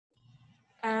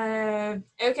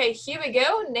Okay, here we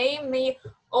go. Name me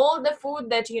all the food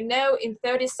that you know in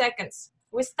 30 seconds.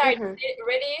 We start.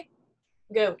 Ready?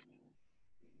 Go.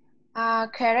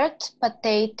 Carrot,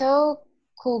 potato,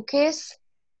 cookies,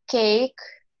 cake,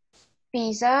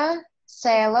 pizza,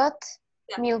 salad,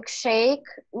 milkshake,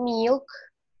 milk,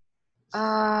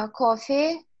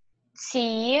 coffee,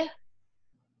 tea,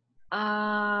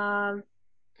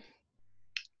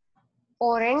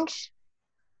 orange,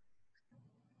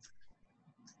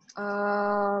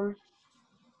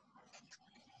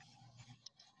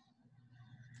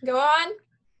 Go on.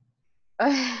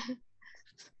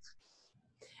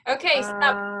 Okay,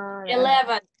 stop.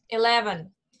 11.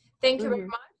 11. Thank you very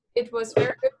much. It was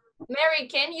very good. Mary,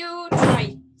 can you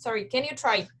try? Sorry, can you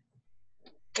try?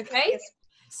 Okay? Yes.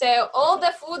 So all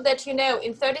the food that you know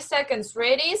in 30 seconds.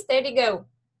 Ready, steady, go.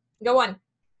 Go on.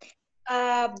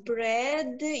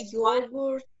 Bread,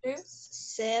 yogurt,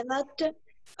 salad,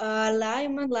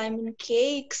 lemon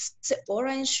cakes,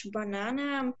 orange,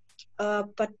 banana,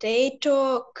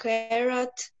 potato,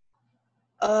 carrot,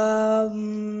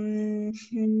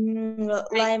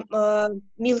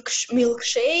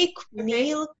 milkshake,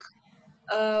 milk,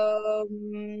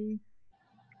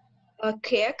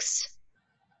 cakes,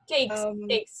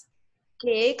 Cakes.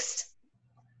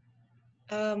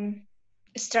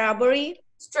 strawberry.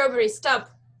 Strawberry, stop.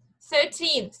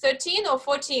 13. 13 or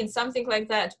 14, something like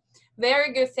that.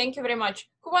 Very good, thank you very much.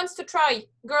 Who wants to try?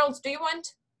 Girls, do you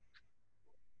want?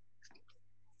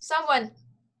 Someone?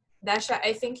 Dasha,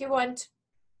 I think you want.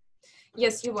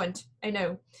 Yes, you want, I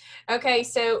know. Okay,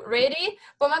 so ready?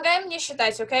 Помогаем мне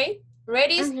считать, okay?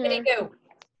 Ready, steady, go.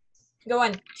 Go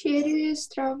on. Cherry,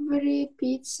 strawberry,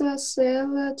 pizza,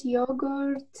 salad,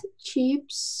 yogurt,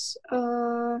 chips,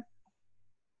 I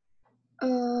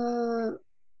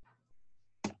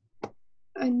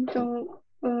don't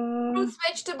Fruits,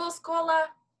 vegetables, cola.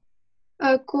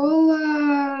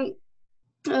 Cola,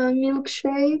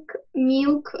 milkshake,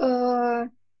 milk,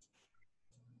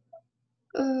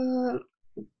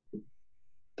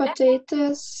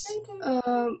 potatoes,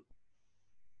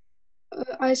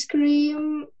 ice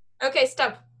cream. Okay,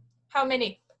 stop. How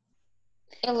many?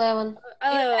 11.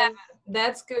 11.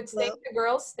 That's good. Thank you,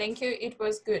 girls. Thank you. It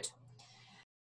was good.